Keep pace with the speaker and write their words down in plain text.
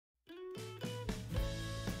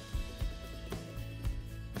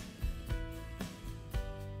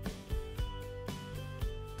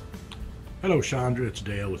Hello Chandra, it's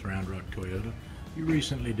Dale with Round Rock Toyota. You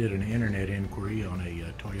recently did an internet inquiry on a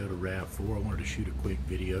Toyota RAV4. I wanted to shoot a quick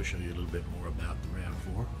video, show you a little bit more about the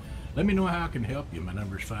RAV4. Let me know how I can help you. My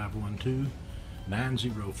number is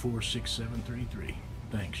 512-904-6733.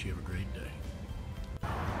 Thanks, you have a great day.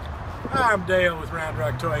 Hi, I'm Dale with Round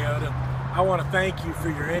Rock Toyota. I want to thank you for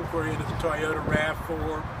your inquiry into the Toyota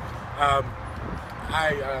RAV4.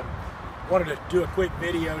 I wanted to do a quick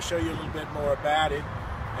video, show you a little bit more about it,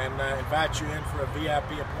 and invite you in for a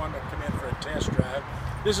VIP appointment, come in for a test drive.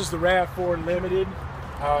 This is the RAV4 Limited.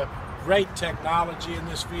 Great technology in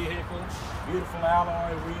this vehicle. Beautiful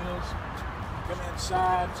alloy wheels. Come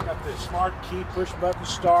inside, it's got the smart key push button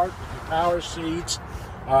start with your power seats,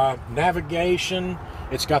 navigation.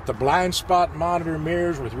 It's got the blind spot monitor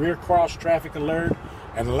mirrors with rear cross traffic alert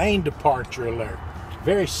and lane departure alert.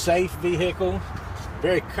 Very safe vehicle,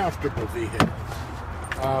 very comfortable vehicle.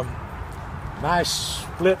 Nice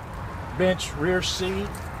split bench rear seat.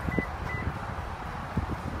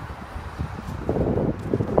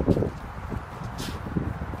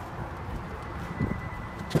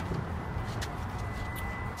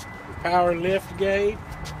 Power lift gate.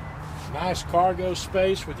 Nice cargo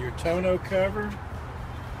space with your tonneau cover.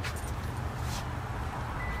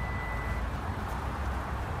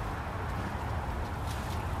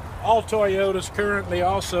 All Toyotas currently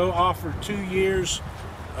also offer 2 years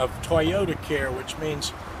of Toyota Care, which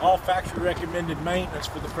means all factory recommended maintenance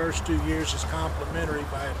for the first 2 years is complimentary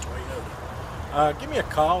by a Toyota. Give me a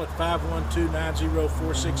call at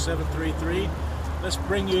 512-904-6733. Let's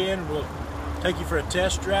bring you in. We'll take you for a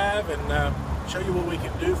test drive and show you what we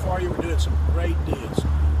can do for you. We're doing some great deals.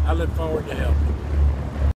 I look forward to helping.